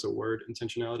even know if that's a word,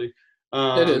 intentionality.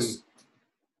 It is.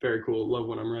 Very cool. Love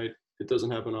when I'm right. It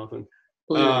doesn't happen often.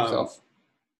 Believe in yourself.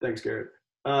 Thanks, Garrett.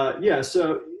 Yeah,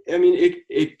 so, I mean,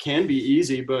 it can be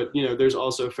easy, but, you know, there's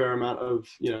also a fair amount of,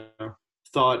 you know,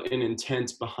 thought and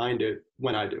intent behind it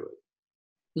when I do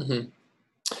it.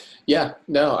 Yeah,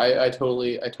 no, I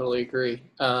totally agree.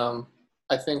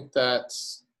 I think that,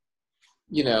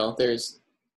 you know, there's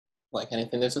like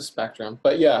anything, there's a spectrum.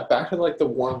 But yeah, back to like the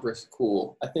warm versus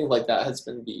cool. I think like that has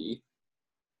been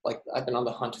I've been on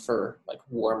the hunt for like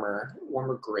warmer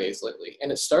grays lately.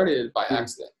 And it started by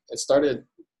accident. It started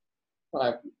when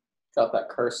I got that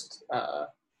cursed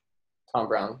Tom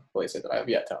Brown blazer that I have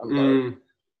yet to unload.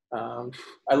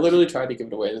 I literally tried to give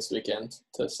it away this weekend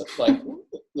to like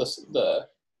the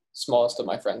smallest of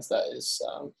my friends that is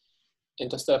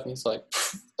into stuff, and he's like,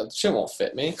 that shit won't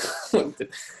fit me.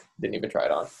 Didn't even try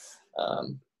it on.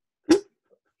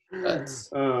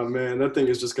 Oh man, that thing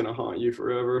is just gonna haunt you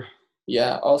forever.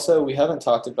 Yeah, also we haven't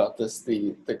talked about this,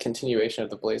 the continuation of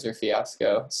the blazer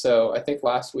fiasco. So I think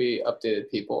last we updated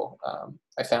people,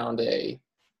 I found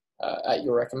at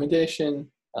your recommendation,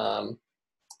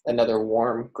 another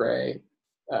warm gray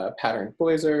patterned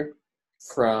blazer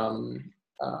from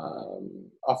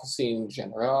Officine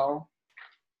Generale.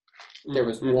 There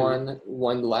was one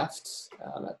left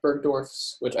at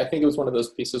Bergdorf's, which I think it was one of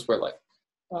those pieces where like,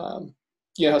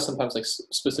 you know how sometimes like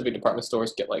specific department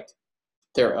stores get like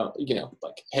their own, you know,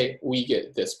 like, hey, we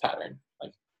get this pattern,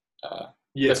 like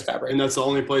this fabric. And that's the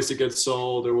only place it gets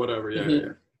sold or whatever.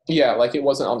 Yeah. Yeah, like it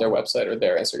wasn't on their website or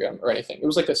their Instagram or anything. It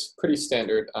was like a pretty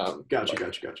standard Gotcha, like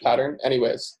gotcha, gotcha. pattern.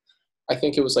 Anyways, I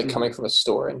think it was like Mhm. coming from a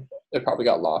store and it probably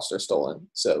got lost or stolen,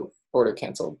 so order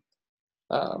canceled.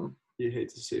 Um, You hate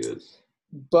to see it.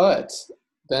 but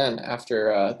then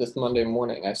after this Monday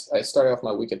morning, I started off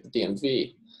my week at the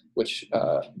DMV, which you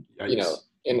know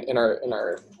Yikes. in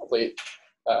our late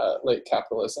late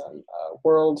capitalism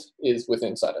world is within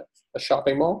inside a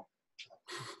shopping mall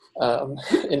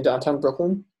in downtown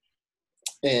Brooklyn.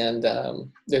 And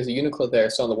there's a Uniqlo there.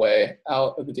 So on the way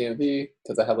out of the DMV,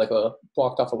 because I had like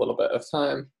blocked off a little bit of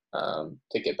time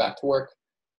to get back to work,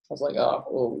 I was like, oh,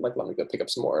 well, like let me go pick up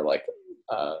some more like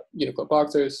Uniqlo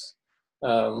boxers.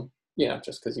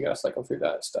 Just because you gotta cycle through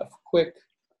that stuff quick.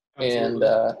 And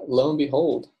Absolutely. lo and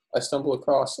behold, I stumbled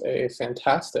across a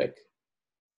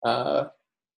uh,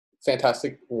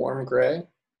 fantastic warm gray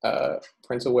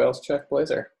Prince of Wales check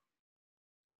blazer.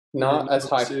 Man, Not as love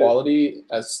to high see it. quality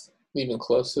as even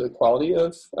close to the quality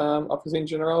of Opposite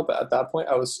General, but at that point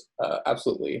I was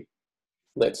absolutely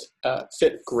lit.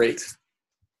 Fit great,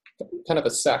 kind of a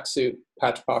sack suit,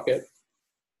 patch pocket.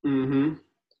 Mm-hmm.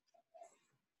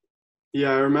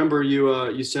 Yeah, I remember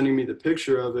you sending me the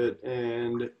picture of it,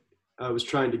 and I was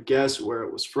trying to guess where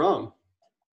it was from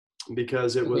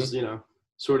because it was, Hmm.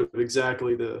 sort of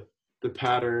exactly the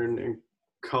pattern and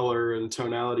color and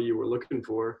tonality you were looking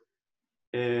for.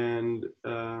 And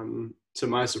to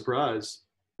my surprise,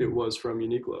 it was from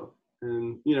Uniqlo.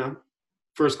 And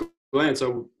first glance,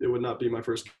 it would not be my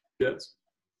first guess.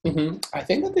 I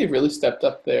think that they really stepped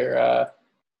up their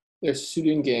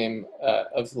suiting game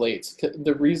of late.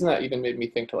 The reason that even made me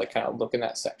think to like kind of look in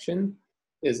that section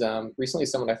is recently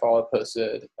someone I followed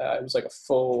posted it was like a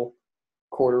full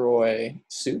corduroy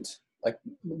suit, like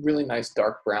really nice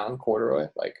dark brown corduroy,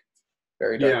 like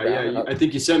very dark Yeah, yeah. brown. And I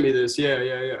think you sent me this. Yeah,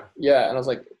 yeah, yeah. yeah, and I was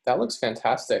like, that looks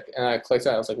fantastic. And I clicked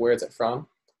on it. I was like, where is it from?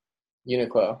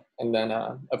 Uniqlo. And then,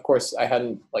 of course, I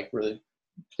hadn't like really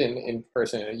been in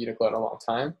person in a Uniqlo in a long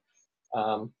time.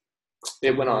 Um,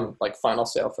 it went Hmm. on like final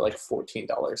sale for like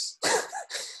 $14,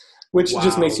 which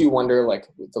just makes Wow. you wonder like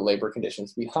the labor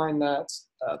conditions behind that,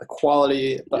 the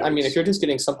quality. But I mean, if Yikes. you're just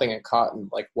getting something in cotton,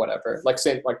 like whatever, like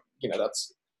say like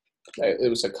that's it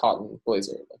was a cotton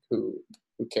blazer. Like who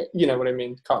cares? You know what I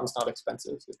mean? Cotton's not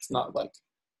expensive. It's not like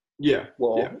Yeah, yeah,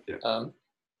 wool. yeah.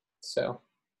 So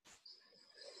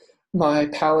my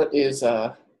palate is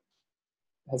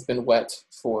has been wet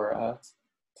for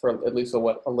at least a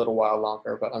little while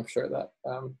longer, but I'm sure that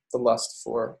the lust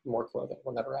for more clothing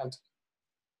will never end.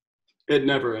 It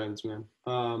never ends, man.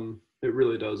 It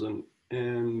really doesn't.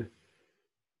 And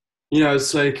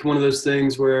it's like one of those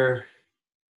things where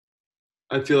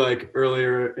I feel like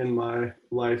earlier in my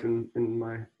life and in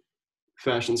my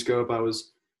fashion scope, I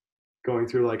was going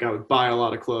through like I would buy a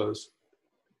lot of clothes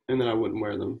and then I wouldn't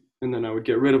wear them. And then I would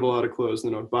get rid of a lot of clothes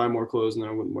and then I would buy more clothes and then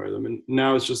I wouldn't wear them. And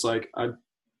now it's just like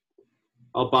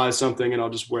I'll buy something and I'll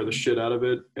just wear the shit out of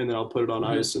it and then I'll put it on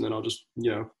Mm-hmm. ice and then I'll just,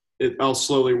 I'll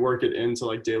slowly work it into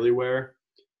like daily wear.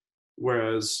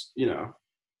 Whereas,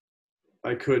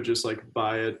 I could just like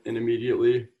buy it and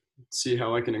immediately see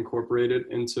how I can incorporate it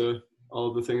into all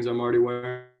of the things I'm already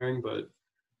wearing. But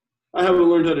I haven't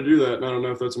learned how to do that. And I don't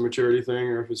know if that's a maturity thing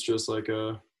or if it's just like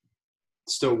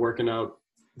still working out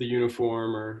the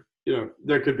uniform or,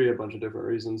 there could be a bunch of different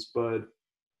reasons, but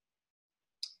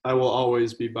I will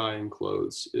always be buying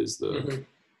clothes is Mm-hmm.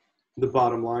 the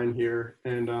bottom line here.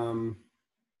 And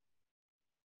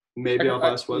maybe I'll buy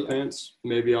Yeah. sweatpants.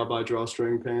 Maybe I'll buy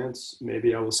drawstring pants.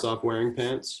 Maybe I will stop wearing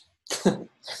pants.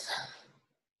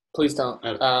 Please don't.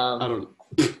 I, I don't.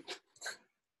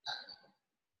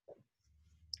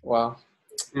 Wow.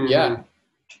 Yeah, Mm-hmm.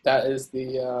 that is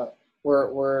the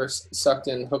we're sucked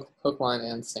in hook, line,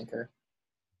 and sinker.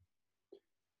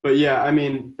 But yeah, I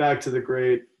mean, back to the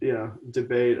great,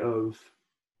 debate of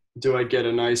do I get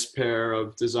a nice pair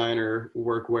of designer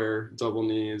workwear double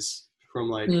knees from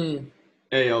like Mm.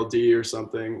 ALD or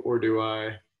something, or do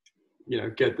I,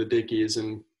 get the Dickies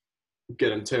and get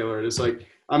them tailored? It's like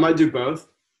I might do both,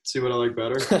 see what I like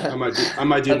better. I might do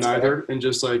That's fair. neither and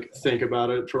just like think about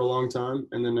it for a long time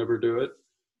and then never do it.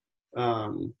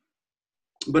 Um,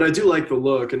 but I do like the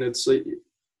look, and it's like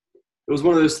it was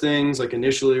one of those things like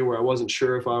initially where I wasn't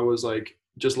sure if I was like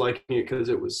just liking it because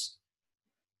it was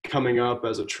coming up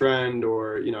as a trend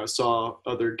or I saw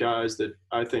other guys that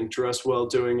I think dress well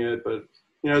doing it, but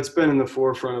it's been in the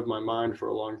forefront of my mind for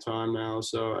a long time now,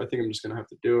 so I think I'm just going to have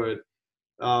to do it.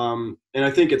 And I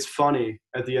think it's funny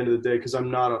at the end of the day because I'm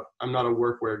not a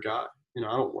workwear guy. I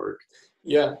don't work.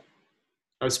 Yeah,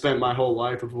 I've spent my whole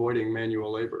life avoiding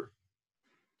manual labor.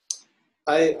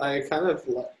 I kind of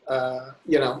uh,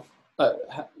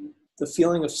 the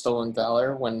feeling of stolen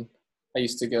valor when I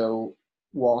used to go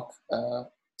walk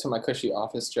to my cushy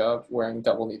office job wearing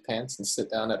double knee pants and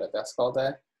sit down at a desk all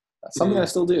day. Something I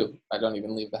still do. I don't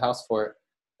even leave the house for it.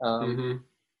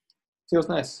 Feels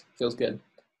nice. Feels good.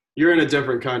 You're in a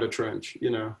different kind of trench, you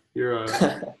know. You're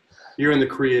in the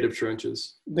creative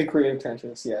trenches. The creative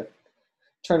trenches, yeah.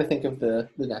 Trying to think of the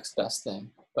next best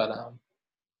thing, but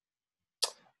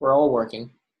we're all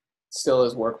working. Still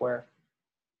is workwear.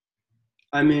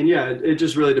 I mean, yeah, it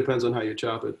just really depends on how you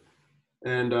chop it,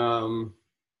 and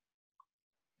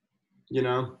you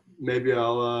know, maybe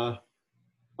I'll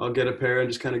get a pair and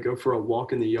just kind of go for a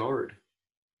walk in the yard,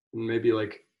 and maybe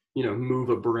like, you know, move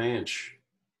a branch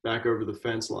back over the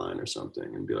fence line or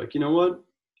something, and be like, you know what,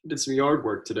 I did some yard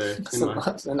work today.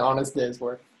 An honest day's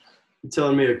work. You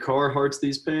telling me a Carhartt's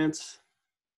these pants?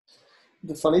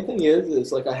 The funny thing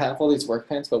is like I have all these work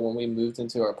pants, but when we moved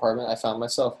into our apartment, I found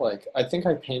myself like, I think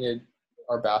I painted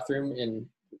our bathroom in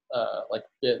like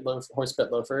horse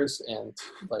bit loafers and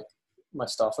like my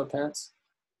Staffa pants.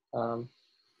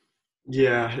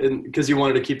 Yeah, because you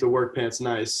wanted to keep the work pants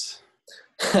nice.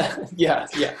 Yeah.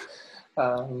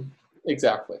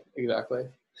 Exactly.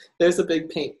 There's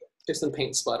some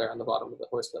paint splatter on the bottom of the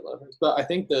horse bit loafers, but I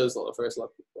think those loafers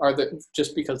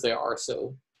just because they are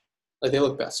so, like, they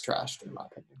look best trashed in my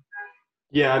opinion.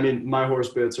 Yeah, I mean, my horse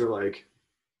bits are like,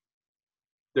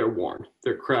 they're worn,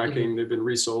 they're cracking, they've been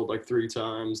resold like 3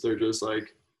 times. They're just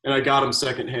like, and I got them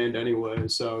secondhand anyway,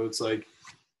 so it's like,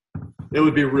 it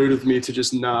would be rude of me to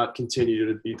just not continue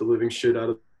to beat the living shit out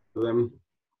of them.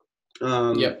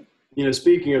 Yep. You know,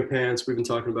 speaking of pants, we've been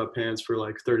talking about pants for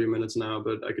like 30 minutes now,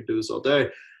 but I could do this all day.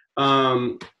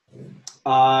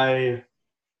 I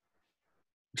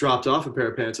dropped off a pair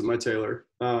of pants at my tailor.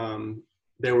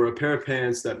 They were a pair of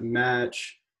pants that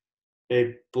match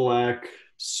a black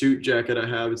suit jacket I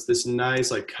have. It's this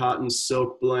nice like cotton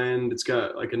silk blend. It's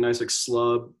got like a nice like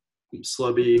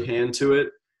slubby hand to it.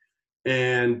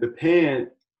 And the pant,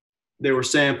 they were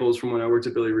samples from when I worked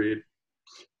at Billy Reid.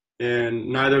 And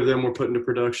neither of them were put into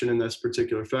production in this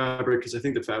particular fabric because I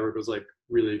think the fabric was like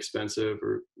really expensive,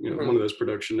 or, you know, one of those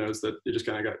production notes that they just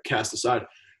kind of got cast aside.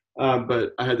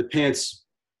 But I had the pants,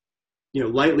 you know,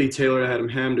 lightly tailored. I had them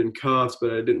hemmed and cuffed,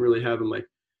 but I didn't really have them like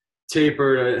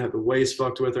tapered. I didn't have the waist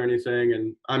fucked with or anything.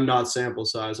 And I'm not sample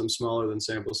size. I'm smaller than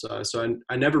sample size. So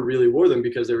I never really wore them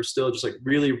because they were still just like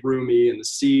really roomy in the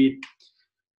seat,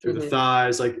 through the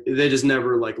thighs. Like they just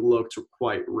never like looked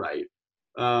quite right.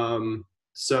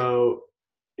 So,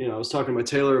 you know, I was talking to my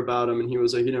tailor about him, and he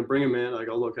was like, you know, bring him in, like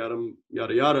I'll look at him,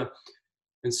 yada yada.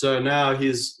 And so now what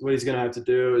he's gonna have to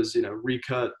do is, you know,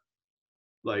 recut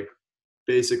like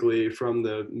basically from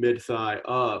the mid thigh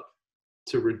up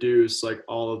to reduce like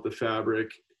all of the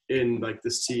fabric in like the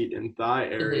seat and thigh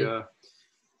area.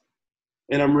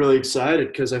 And I'm really excited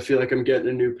because I feel like I'm getting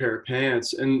a new pair of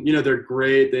pants, and, you know, they're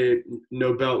great. They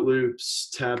no belt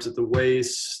loops, tabs at the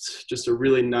waist, just a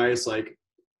really nice like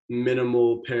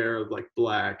minimal pair of like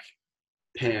black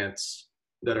pants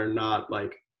that are not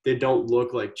like, they don't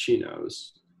look like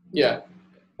chinos. Yeah,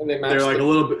 and they're like a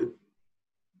little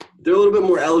bit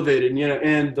more elevated, you know.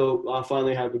 And I'll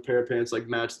finally have a pair of pants like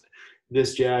match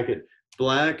this jacket.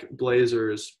 Black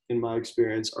blazers, in my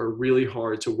experience, are really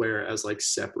hard to wear as like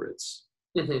separates.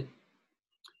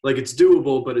 Like it's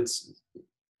doable, but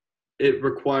it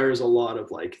requires a lot of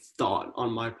like thought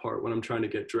on my part when I'm trying to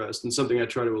get dressed, and something I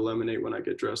try to eliminate when I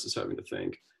get dressed is having to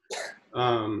think.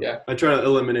 I try to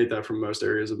eliminate that from most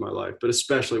areas of my life, but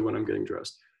especially when I'm getting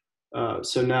dressed.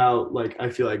 So now, like, I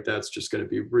feel like that's just going to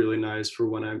be really nice for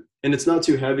when and it's not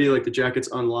too heavy. Like the jacket's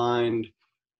unlined.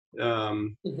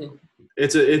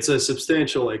 It's a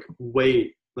substantial like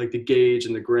weight, like the gauge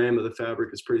and the gram of the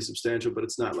fabric is pretty substantial, but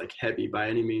it's not like heavy by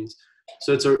any means.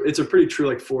 So it's a pretty true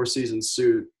like 4-season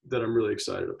suit that I'm really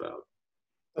excited about.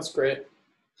 That's great.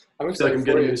 I'm excited. I feel like I'm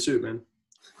getting a new suit, man.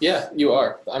 Yeah, you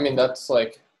are. I mean, that's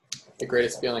like the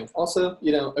greatest feeling. Also,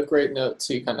 you know, a great note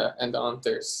to kind of end on.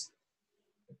 There's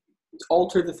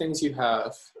alter the things you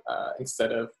have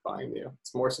instead of buying new.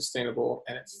 It's more sustainable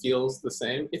and it feels the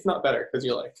same, if not better, because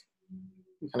you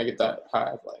kind of get that high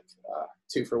of like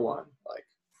 2 for 1. Like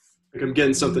I'm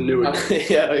getting something new again.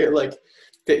 Yeah, you're like,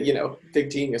 you know, big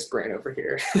genius brain over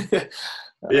here.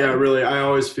 Yeah, really. I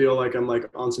always feel like I'm like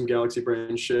on some galaxy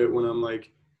brain shit when I'm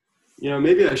like, you know,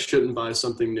 maybe I shouldn't buy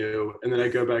something new. And then I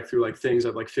go back through like things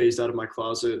I've like phased out of my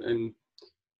closet, and,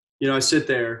 you know, I sit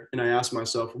there and I ask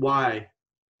myself, why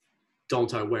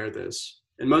don't I wear this?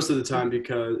 And most of the time,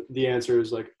 because the answer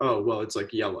is like, oh, well, it's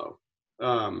like yellow.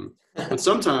 But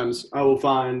sometimes I will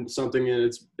find something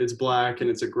and it's black and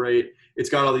it's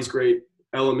got all these great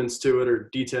elements to it or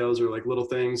details or like little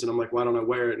things. And I'm like, why don't I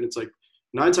wear it? And it's like,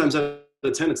 9 times out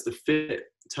of 10, it's the fit.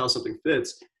 It's how something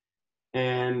fits.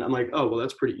 And I'm like, oh, well,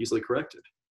 that's pretty easily corrected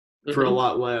for a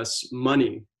lot less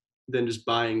money than just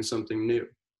buying something new.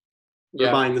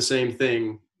 Or buying the same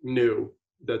thing new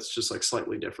that's just like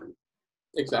slightly different.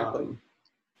 Exactly.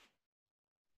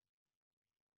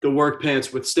 The work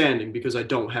pants withstanding, because I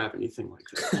don't have anything like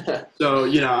that. So,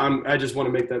 you know, I just want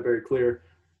to make that very clear.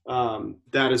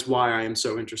 That is why I am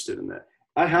so interested in that.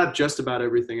 I have just about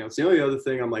everything else. The only other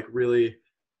thing I'm like really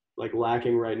like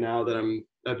lacking right now that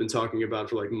I've been talking about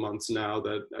for like months now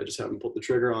that I just haven't pulled the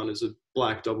trigger on is a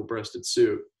black double-breasted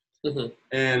suit.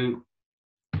 And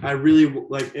I really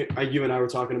like you and I were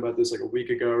talking about this like a week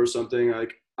ago or something.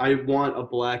 Like, I want a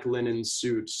black linen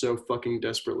suit so fucking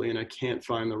desperately, and I can't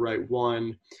find the right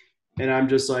one. And I'm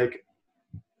just like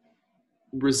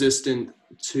resistant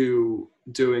to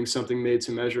doing something made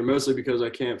to measure, mostly because I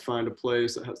can't find a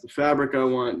place that has the fabric I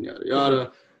want, yada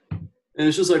yada. And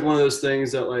it's just like one of those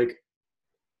things that, like,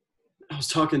 I was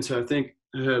talking to, I think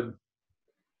I had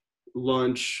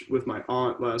lunch with my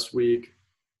aunt last week,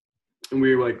 and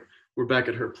we're back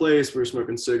at her place. We were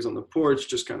smoking cigs on the porch,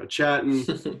 just kind of chatting.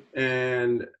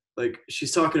 And like,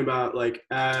 she's talking about like,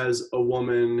 as a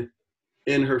woman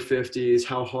in her 50s,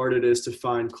 how hard it is to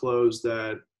find clothes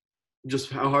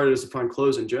how hard it is to find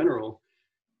clothes in general.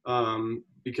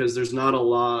 Because there's not a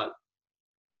lot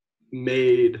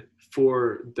made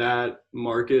for that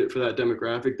market, for that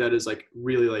demographic that is like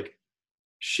really like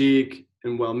chic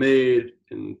and well made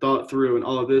and thought through and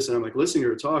all of this. And I'm like listening to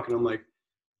her talk, and I'm like,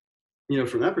 you know,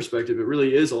 from that perspective, it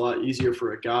really is a lot easier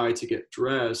for a guy to get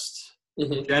dressed,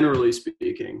 generally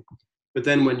speaking. But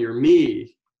then when you're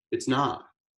me, it's not,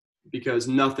 because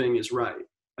nothing is right.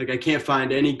 Like, I can't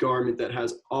find any garment that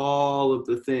has all of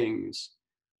the things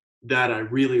that I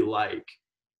really like.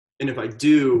 And if I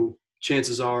do,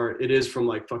 chances are it is from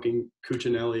like fucking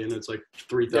Cucinelli, and it's like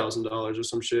 $3,000 or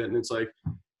some shit. And it's like,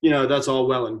 you know, that's all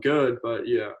well and good, but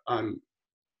yeah,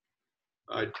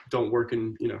 I don't work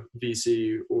in, you know,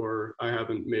 VC, or I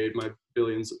haven't made my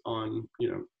billions on, you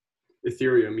know,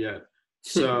 Ethereum yet.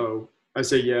 So I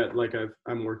say yet, like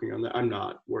I'm working on that. I'm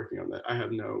not working on that. I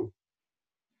have no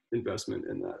investment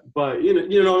in that. But you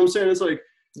know what I'm saying? It's like,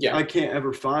 I can't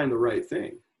ever find the right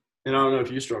thing. And I don't know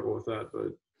if you struggle with that,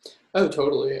 but. Oh,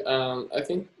 totally. I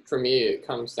think for me, it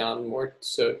comes down more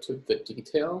so to the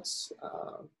details.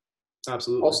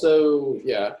 Absolutely. Also,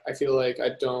 I feel like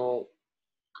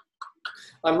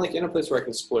I'm like in a place where I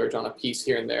can splurge on a piece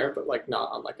here and there, but like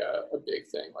not on like a big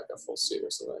thing, like a full suit or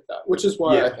something like that, which is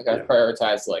why I think I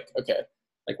prioritize like, okay,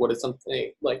 like what is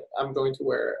something, like I'm going to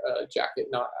wear a jacket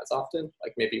not as often,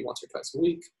 like maybe once or twice a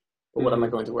week, but what am I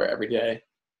going to wear every day?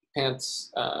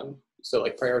 Pants. So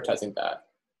like prioritizing that,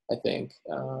 I think,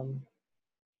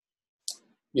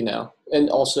 you know,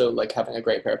 and also like having a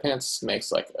great pair of pants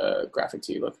makes like a graphic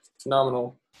tee look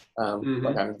phenomenal.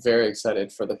 Like I'm very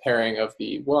excited for the pairing of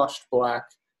the washed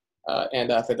black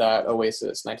and after that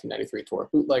Oasis 1993 tour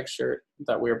bootleg shirt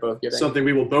that we're both getting. Something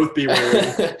we will both be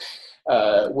wearing.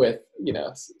 With, you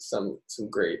know, some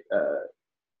great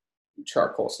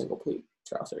charcoal single pleat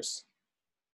trousers.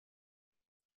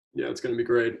 Yeah, it's going to be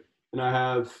great. And I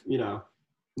have, you know,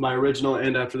 my original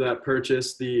and after that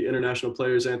purchase, the International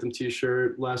Players Anthem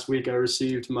t-shirt. Last week I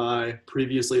received my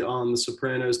previously on the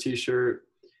Sopranos t-shirt.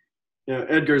 You know,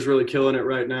 Edgar's really killing it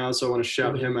right now, so I want to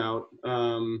shout him out.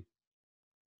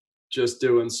 Just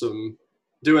doing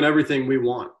everything we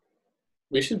want.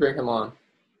 We should bring him on.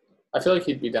 I feel like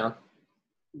he'd be down.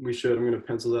 We should. I'm going to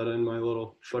pencil that in my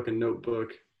little fucking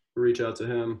notebook. Reach out to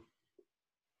him.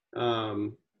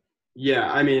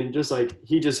 Yeah, I mean, just like,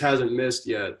 he just hasn't missed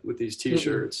yet with these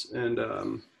t-shirts. And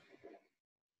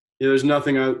yeah, there's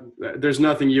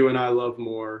nothing you and I love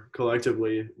more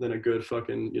collectively than a good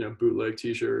fucking, you know, bootleg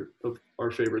t-shirt of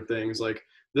our favorite things, like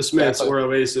the Smiths or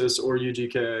Oasis or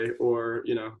UGK or,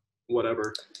 you know,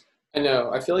 whatever. I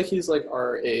know. I feel like he's like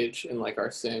our age and like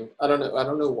our same. I don't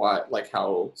know why, like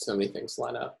how so many things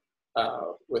line up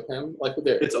with him. Like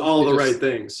it's all the right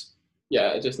things.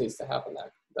 Yeah, it just needs to happen,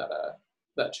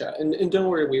 that chat. And don't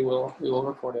worry, we will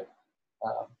record it.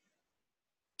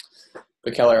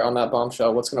 But Keller, on that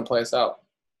bombshell, what's going to play us out?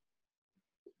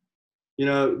 You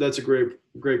know, that's a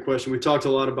great question. We talked a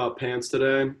lot about pants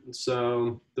today.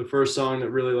 So the first song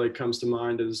that really like comes to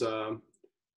mind is the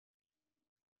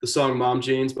song "Mom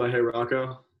Jeans" by Hey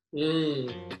Rocco.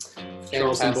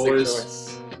 Charleston Boys.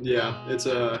 Choice. Yeah, it's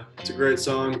a great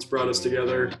song. It's brought us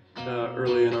together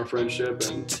early in our friendship,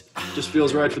 and just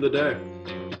feels right for the day.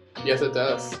 Yes, it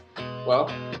does. Well,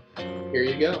 here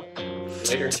you go.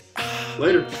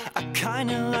 Later. I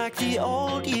kinda like the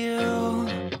old you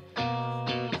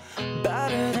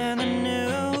better than the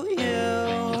new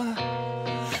you.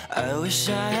 wish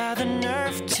I had the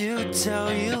nerve to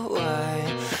tell you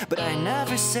why, but I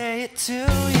never say it to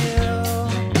you.